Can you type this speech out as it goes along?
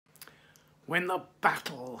When the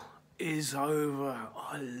battle is over,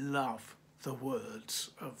 I love the words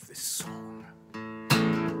of this song.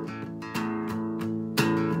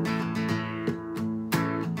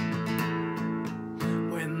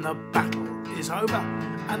 When the battle is over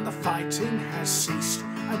and the fighting has ceased,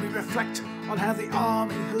 and we reflect on how the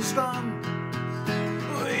army has done,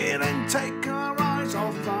 we then take our eyes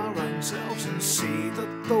off our own selves and see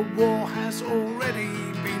that the war has already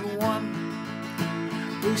been won.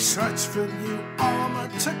 We search for new armour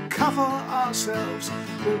to cover ourselves.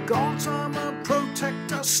 Will God's armour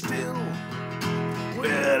protect us still?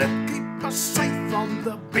 Will it keep us safe from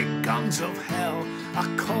the big guns of hell?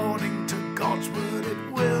 According to God's word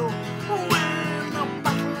it will. When the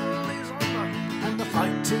battle is over and the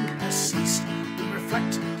fighting has ceased, we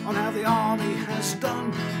reflect on how the army has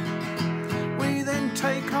done. We then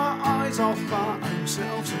take our eyes off our own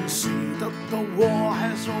selves and see that the war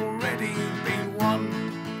has already been won.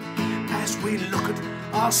 As we look at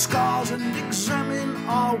our scars and examine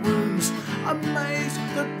our wounds, amazed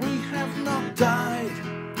that we have not died,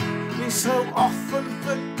 we so often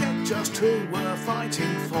forget just who we're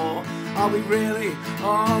fighting for. Are we really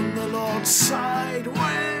on the Lord's side?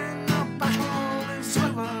 When the battle is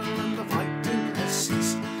over and the fighting has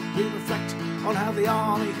ceased, we reflect on how the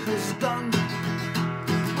army has done.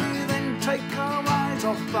 We then take our eyes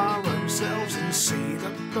off our own selves and see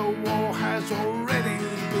that the war has already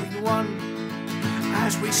been won.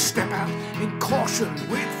 As we step out in caution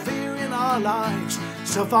with fear in our lives,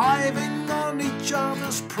 surviving on each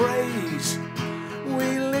other's praise,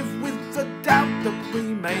 we live with the doubt that we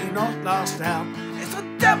may not last out. It's the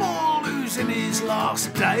devil who's in his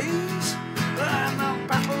last days. And the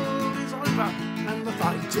battle is over and the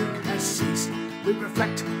fighting has ceased. We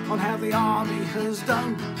reflect on how the army has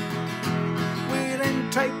done. We then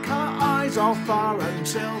take our eyes off our own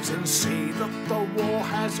selves and see that the war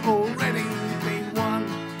has already been won.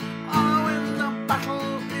 Oh, when the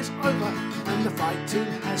battle is over and the fighting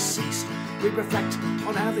has ceased, we reflect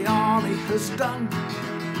on how the army has done.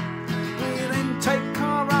 We then take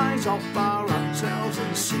our eyes off our own selves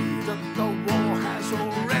and see that the war has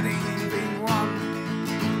already been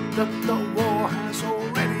won. That the